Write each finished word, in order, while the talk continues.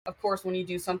Of course, when you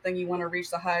do something, you want to reach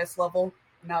the highest level,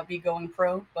 not be going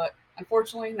pro. But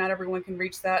unfortunately, not everyone can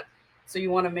reach that. So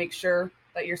you want to make sure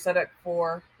that you're set up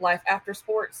for life after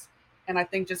sports. And I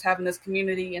think just having this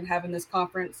community and having this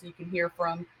conference, you can hear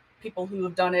from people who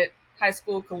have done it high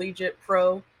school, collegiate,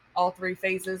 pro, all three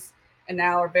phases, and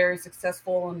now are very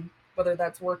successful. And whether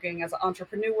that's working as an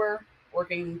entrepreneur,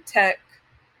 working tech,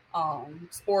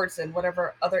 sports, and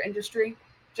whatever other industry,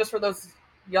 just for those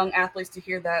young athletes to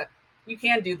hear that you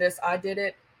can do this. I did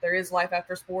it. There is life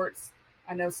after sports.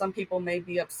 I know some people may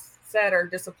be upset or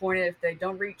disappointed if they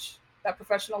don't reach that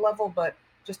professional level, but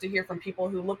just to hear from people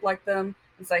who look like them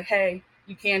and say, hey,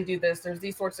 you can do this. There's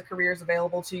these sorts of careers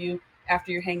available to you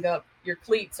after you hang up your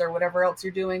cleats or whatever else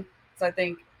you're doing. So I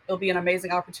think it'll be an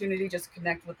amazing opportunity just to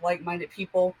connect with like minded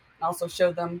people and also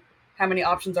show them how many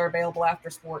options are available after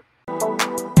sport.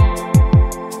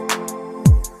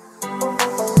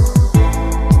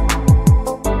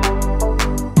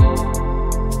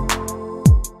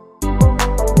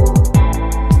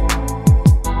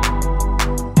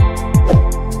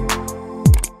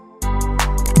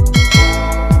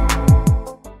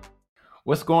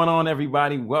 What's going on,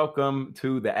 everybody? Welcome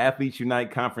to the Athletes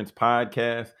Unite Conference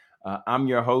podcast. I'm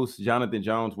your host, Jonathan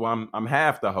Jones. Well, I'm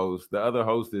half the host. The other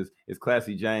host is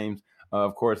Classy James,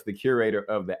 of course, the curator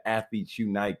of the Athletes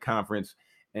Unite Conference.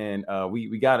 And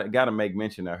we gotta make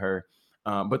mention of her.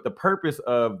 But the purpose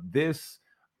of this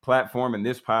platform and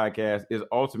this podcast is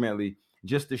ultimately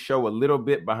just to show a little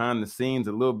bit behind the scenes,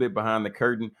 a little bit behind the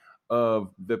curtain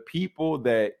of the people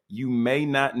that you may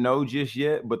not know just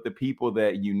yet, but the people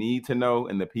that you need to know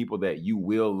and the people that you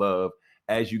will love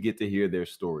as you get to hear their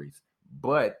stories.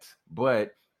 But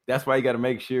that's why you got to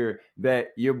make sure that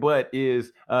your butt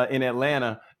is in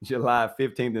Atlanta, July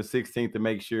 15th and 16th, to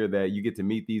make sure that you get to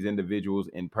meet these individuals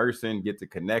in person, get to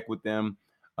connect with them,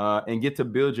 and get to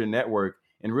build your network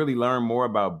and really learn more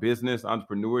about business,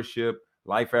 entrepreneurship,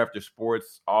 life after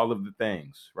sports, all of the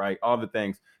things, right? All the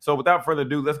things. So without further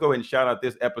ado, let's go ahead and shout out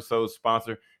this episode's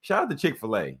sponsor. Shout out to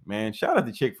Chick-fil-A, man. Shout out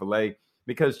to Chick-fil-A,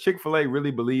 because Chick-fil-A really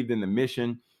believed in the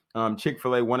mission.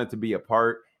 Chick-fil-A wanted to be a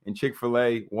part, and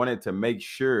Chick-fil-A wanted to make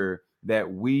sure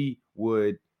that we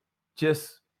would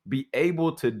just be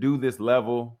able to do this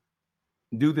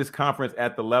conference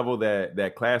at the level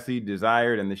that Classy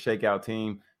desired and the Shakeout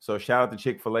team. So shout out to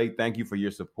Chick-fil-A. Thank you for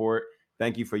your support.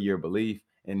 Thank you for your belief.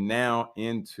 And now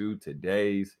into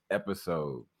today's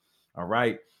episode. All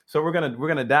right. So we're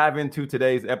gonna dive into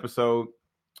today's episode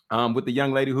with the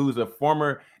young lady who's a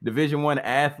former Division I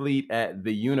athlete at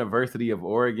the University of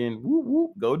Oregon. Woo,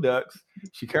 woo, go Ducks.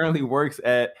 She currently works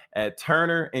at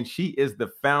Turner, and she is the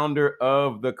founder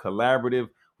of the Collaborative.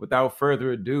 Without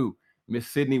further ado, Miss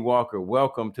Sydnee Walker,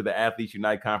 welcome to the Athletes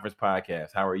Unite Conference podcast.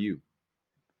 How are you?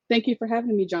 Thank you for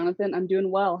having me, Jonathan. I'm doing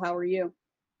well. How are you?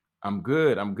 I'm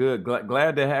good.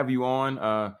 Glad to have you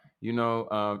on.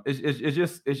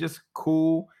 It's just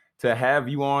cool to have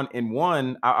you on. And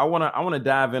one, I wanna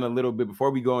dive in a little bit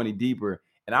before we go any deeper,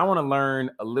 and I want to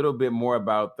learn a little bit more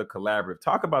about the Collaborative.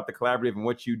 Talk about the Collaborative and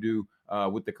what you do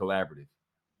with the Collaborative.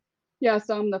 Yeah,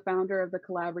 so I'm the founder of the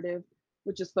Collaborative,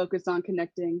 which is focused on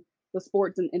connecting the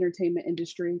sports and entertainment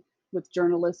industry with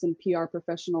journalists and PR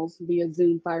professionals via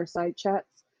Zoom fireside chats.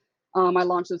 I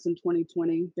launched this in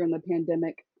 2020 during the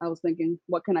pandemic. I was thinking,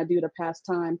 what can I do to pass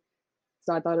time?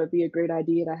 So I thought it'd be a great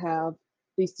idea to have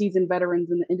these seasoned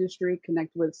veterans in the industry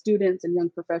connect with students and young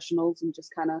professionals and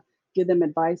just kind of give them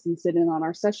advice and sit in on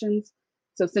our sessions.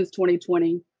 So since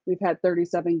 2020, we've had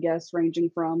 37 guests ranging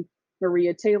from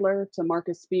Maria Taylor to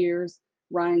Marcus Spears,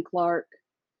 Ryan Clark,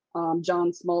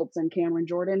 John Smoltz, and Cameron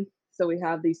Jordan. So we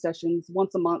have these sessions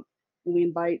once a month, and we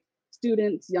invite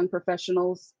students, young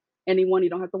professionals, anyone. You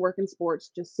don't have to work in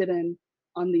sports, just sit in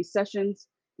on these sessions,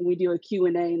 and we do a Q&A,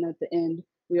 and at the end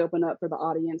we open up for the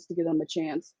audience to give them a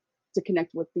chance to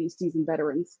connect with these seasoned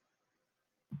veterans.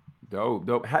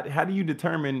 Dope. How do you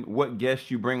determine what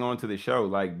guests you bring onto the show?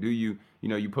 Like, do you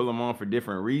pull them on for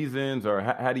different reasons, or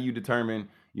how do you determine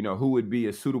who would be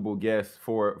a suitable guest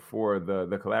for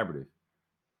the Collaborative?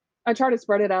 I try to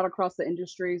spread it out across the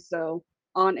industry, so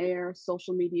on air,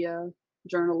 social media,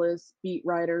 journalists, beat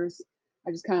writers.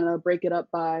 I just kind of break it up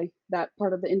by that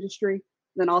part of the industry.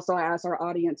 Then also I ask our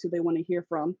audience who they want to hear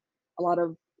from. A lot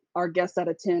of our guests that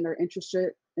attend are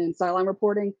interested in sideline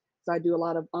reporting, so I do a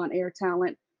lot of on-air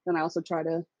talent. Then I also try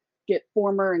to get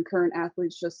former and current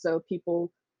athletes, just so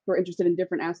people who are interested in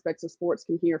different aspects of sports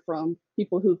can hear from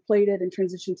people who've played it and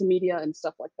transitioned to media and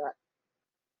stuff like that.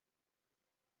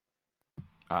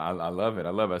 I love it.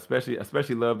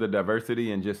 Especially love the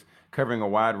diversity and just covering a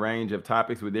wide range of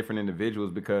topics with different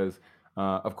individuals, because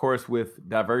of course, with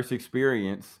diverse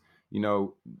experience,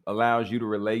 allows you to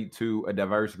relate to a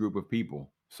diverse group of people.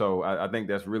 So I think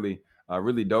that's really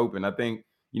dope. And I think,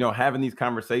 having these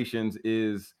conversations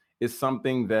is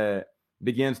something that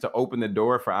begins to open the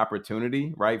door for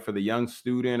opportunity, right? For the young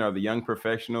student or the young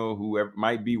professional, whoever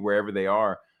might be wherever they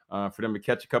are, for them to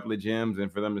catch a couple of gems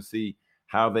and for them to see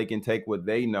how they can take what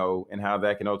they know and how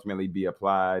that can ultimately be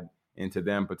applied into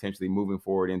them potentially moving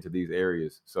forward into these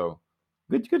areas. So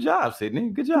good job,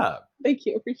 Sydnee. Good job. Thank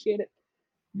you. Appreciate it.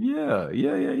 Yeah.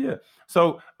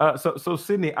 So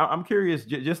Sydnee, I'm curious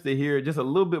just to hear just a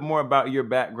little bit more about your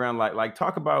background. Like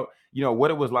talk about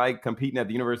what it was like competing at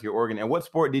the University of Oregon and what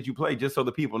sport did you play, just so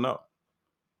the people know.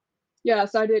 Yeah,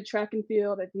 so I did track and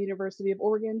field at the University of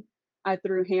Oregon. I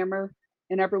threw hammer,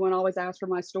 and everyone always asks for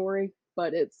my story,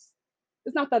 but it's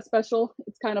not that special.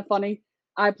 It's kind of funny.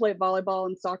 I played volleyball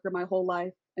and soccer my whole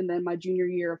life, and then my junior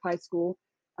year of high school,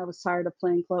 I was tired of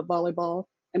playing club volleyball,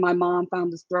 and my mom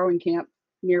found this throwing camp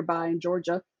nearby in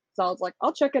Georgia. So I was like,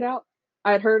 I'll check it out.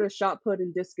 I had heard of shot put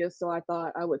and discus, so I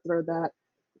thought I would throw that.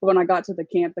 But when I got to the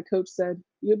camp, the coach said,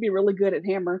 "You'd be really good at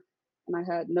hammer." And I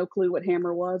had no clue what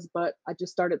hammer was, but I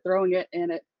just started throwing it,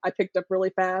 and I picked up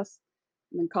really fast.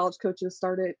 And then college coaches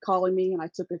started calling me, and I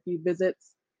took a few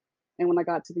visits. And when I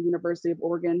got to the University of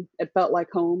Oregon, it felt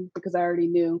like home because I already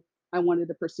knew I wanted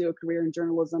to pursue a career in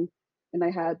journalism. And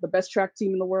they had the best track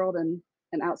team in the world and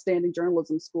an outstanding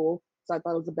journalism school. So I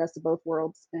thought it was the best of both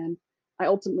worlds. And I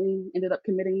ultimately ended up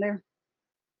committing there.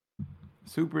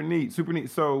 Super neat, super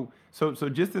neat. So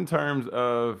just in terms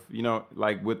of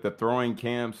like with the throwing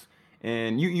camps,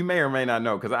 and you may or may not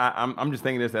know because I'm just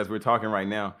thinking this as we're talking right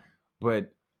now,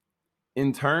 but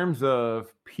in terms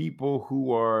of people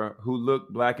who look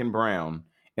black and brown,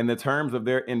 in the terms of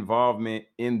their involvement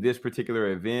in this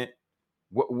particular event,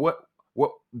 what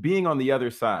being on the other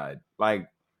side, like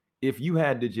if you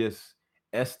had to just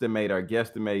estimate or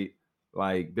guesstimate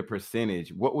like the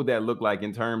percentage, what would that look like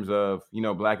in terms of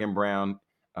black and brown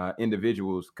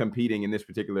individuals competing in this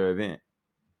particular event?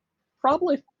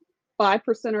 Probably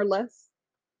 5% or less.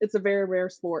 It's a very rare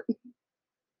sport.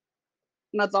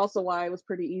 And that's also why it was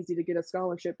pretty easy to get a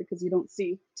scholarship because you don't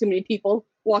see too many people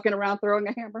walking around throwing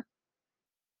a hammer.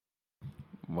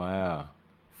 Wow,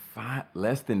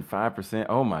 less than 5%.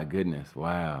 Oh my goodness!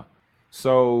 Wow.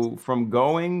 So from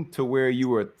going to where you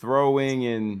were throwing,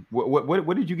 and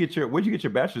what did you get your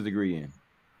bachelor's degree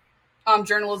in?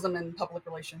 Journalism and public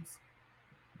relations.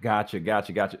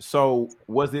 Gotcha. So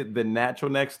was it the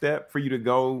natural next step for you to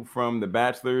go from the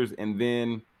bachelor's and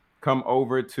then come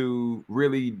over to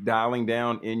really dialing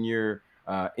down in your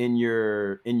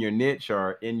niche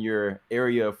or in your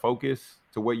area of focus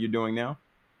to what you're doing now?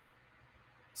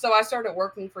 So I started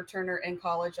working for Turner in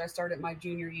college. I started my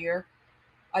junior year.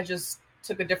 I just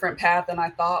took a different path than I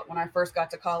thought when I first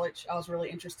got to college. I was really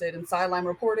interested in sideline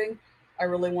reporting. I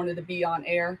really wanted to be on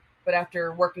air. But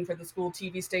after working for the school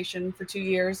TV station for 2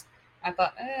 years, I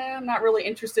thought, I'm not really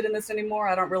interested in this anymore.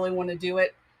 I don't really want to do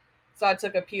it. So I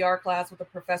took a PR class with a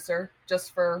professor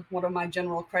just for one of my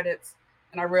general credits.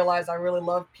 And I realized I really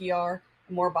love PR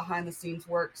and more behind the scenes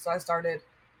work. So I started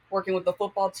working with the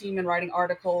football team and writing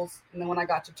articles. And then when I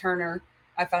got to Turner,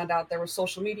 I found out there was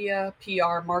social media,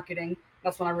 PR, marketing.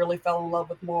 That's when I really fell in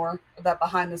love with more of that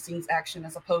behind the scenes action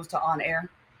as opposed to on air.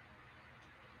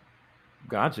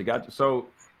 Gotcha. So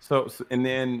and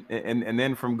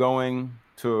then from going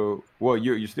to, well,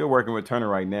 you're still working with Turner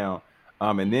right now,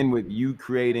 and then with you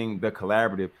creating the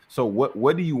collaborative. So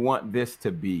what do you want this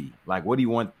to be? Like, what do you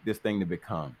want this thing to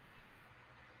become?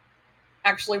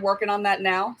 Actually working on that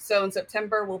now. So in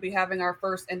September we'll be having our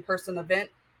first in-person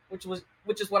event, which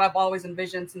is what I've always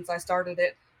envisioned since I started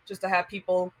it, just to have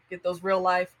people get those real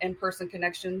life in-person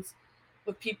connections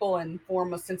with people and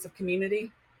form a sense of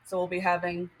community. So we'll be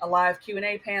having a live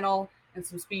Q&A panel and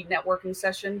some speed networking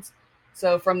sessions.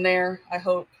 So from there, I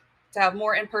hope to have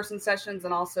more in-person sessions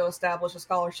and also establish a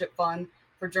scholarship fund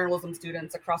for journalism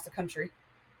students across the country.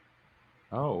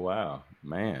 Oh wow,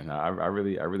 man, I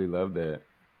really love that.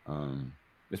 Um,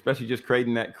 Especially just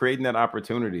creating that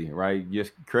opportunity, right?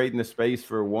 Just creating the space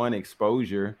for one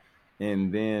exposure,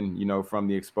 and then from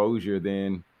the exposure,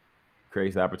 then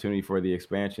creates the opportunity for the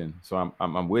expansion. So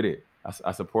I'm with it.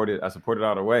 I support it. I support it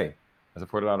all the way. I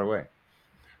support it all the way.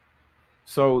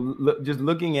 So just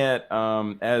looking at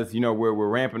as we're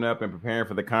ramping up and preparing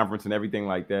for the conference and everything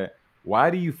like that. Why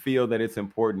do you feel that it's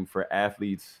important for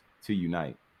athletes to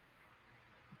unite?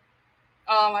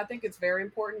 I think it's very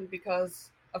important because,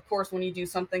 of course, when you do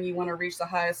something, you want to reach the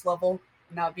highest level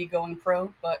and not be going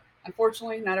pro. But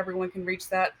unfortunately, not everyone can reach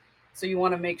that. So you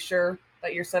want to make sure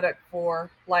that you're set up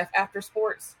for life after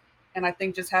sports. And I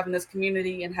think just having this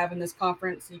community and having this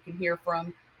conference, you can hear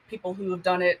from people who have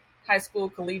done it high school,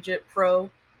 collegiate, pro,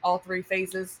 all three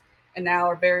phases, and now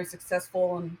are very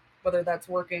successful. And whether that's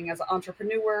working as an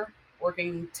entrepreneur,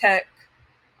 working tech,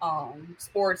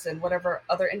 sports, and whatever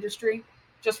other industry,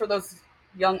 just for those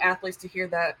young athletes to hear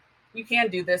that you can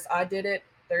do this. I did it.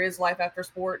 There is life after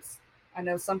sports. I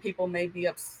know some people may be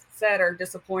upset or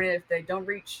disappointed if they don't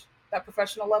reach that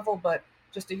professional level, but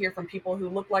just to hear from people who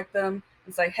look like them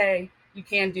and say, hey, you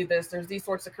can do this. There's these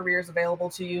sorts of careers available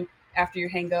to you after you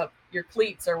hang up your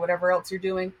cleats or whatever else you're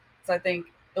doing. So I think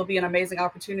it'll be an amazing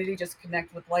opportunity just to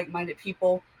connect with like-minded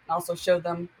people and also show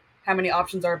them how many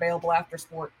options are available after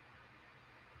sport.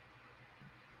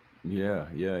 Yeah.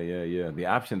 The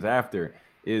options after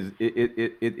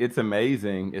it's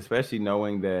amazing, especially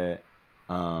knowing that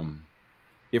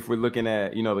if we're looking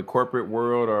at the corporate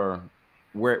world or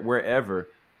wherever,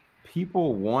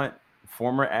 people want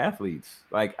former athletes.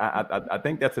 Like I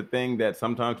think that's a thing that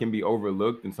sometimes can be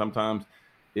overlooked, and sometimes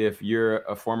if you're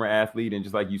a former athlete and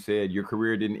just like you said, your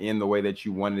career didn't end the way that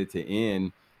you wanted it to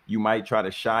end, you might try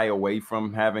to shy away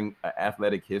from having an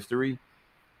athletic history,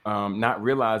 not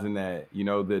realizing that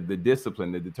the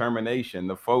discipline, the determination,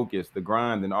 the focus, the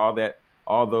grind, and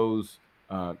all those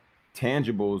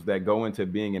tangibles that go into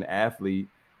being an athlete,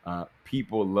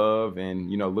 people love and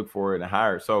look for it and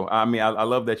hire. So I mean, I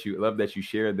love that you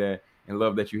shared that and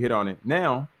love that you hit on it.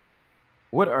 Now,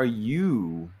 what are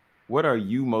you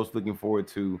most looking forward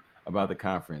to about the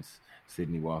conference,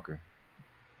 Sydnee Walker?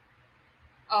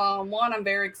 One, I'm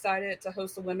very excited to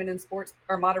host a women in sports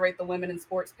or moderate the women in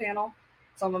sports panel.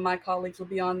 Some of my colleagues will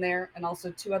be on there, and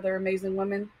also two other amazing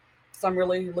women. So I'm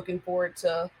really looking forward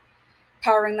to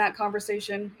powering that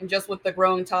conversation. And just with the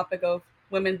growing topic of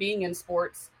women being in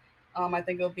sports, I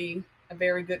think it'll be a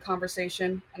very good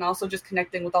conversation. And also just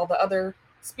connecting with all the other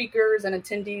speakers and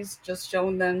attendees, just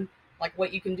showing them like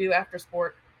what you can do after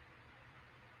sport.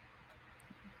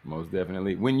 Most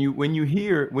definitely. When you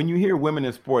hear women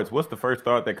in sports, what's the first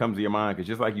thought that comes to your mind? Because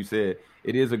just like you said,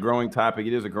 it is a growing topic.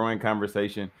 It is a growing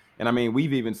conversation, and I mean,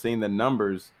 we've even seen the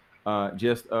numbers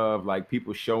just of like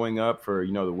people showing up for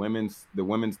the women's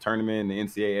tournament, the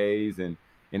NCAAs, and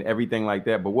everything like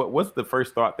that. But what's the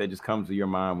first thought that just comes to your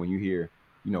mind when you hear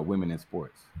women in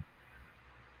sports?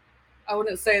 I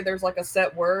wouldn't say there's like a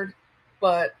set word,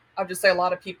 but I'll just say a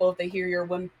lot of people, if they hear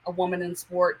a woman in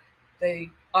sport,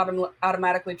 they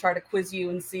automatically try to quiz you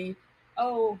and see,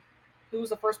 oh, who's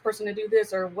the first person to do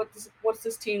this, or what's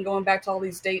this team going back to all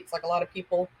these dates. Like a lot of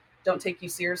people don't take you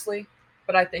seriously,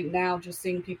 but I think now just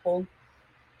seeing people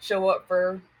show up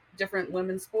for different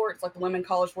women's sports, like the Women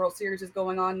College World Series is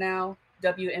going on now,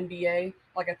 WNBA.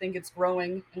 Like I think it's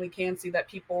growing, and we can see that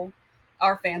people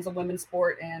are fans of women's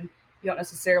sport, and you don't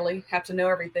necessarily have to know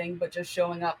everything, but just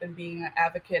showing up and being an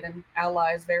advocate and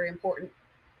ally is very important.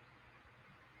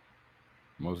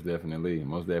 Most definitely.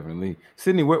 Most definitely.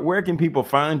 Sydney, where can people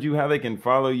find you? How they can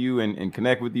follow you and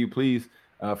connect with you? Please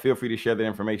feel free to share that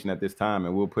information at this time,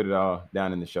 and we'll put it all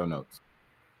down in the show notes.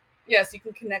 Yes, you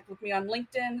can connect with me on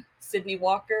LinkedIn, Sydnee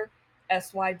Walker,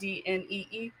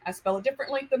 Sydnee. I spell it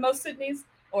differently than most Sydneys,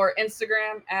 or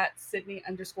Instagram at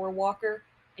Sydney_Walker.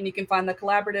 And you can find the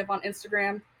collaborative on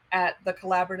Instagram at the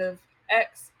Collaborative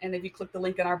X. And if you click the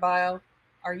link in our bio,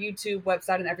 our YouTube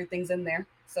website and everything's in there.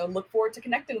 So look forward to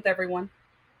connecting with everyone.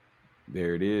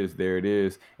 There it is. There it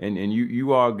is. And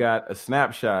you all got a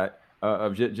snapshot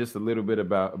of just a little bit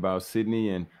about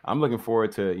Sydney, and I'm looking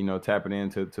forward to tapping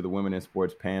into the women in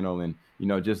sports panel, and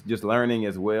just learning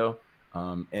as well.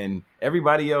 And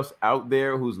everybody else out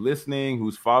there who's listening,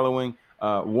 who's following,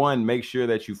 one, make sure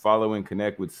that you follow and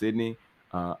connect with Sydney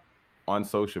on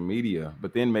social media,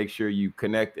 but then make sure you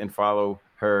connect and follow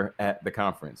her at the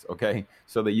conference, okay?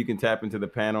 So that you can tap into the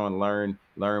panel and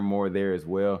learn more there as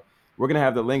well. We're going to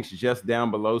have the links just down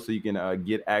below so you can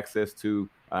get access to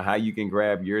how you can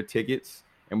grab your tickets.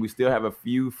 And we still have a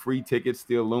few free tickets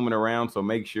still looming around, so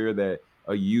make sure that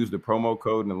you use the promo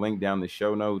code and the link down the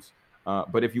show notes.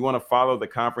 But if you want to follow the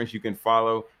conference, you can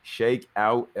follow Shake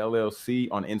Out LLC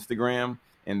on Instagram.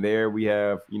 And there we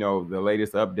have, the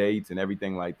latest updates and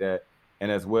everything like that. And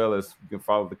as well as you can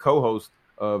follow the co-host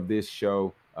of this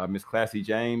show, Miss Classy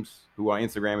James, who on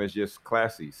Instagram is just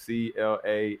Classy,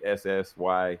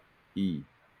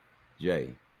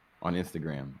 ClassieJ on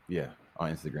Instagram. Yeah,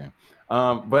 on Instagram.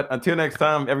 But until next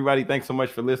time, everybody, thanks so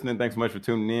much for listening. Thanks so much for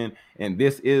tuning in. And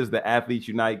this is the Athletes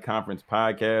Unite Conference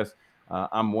podcast.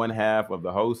 I'm one half of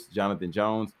the host, Jonathan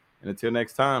Jones. And until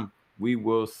next time, we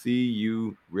will see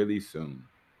you really soon.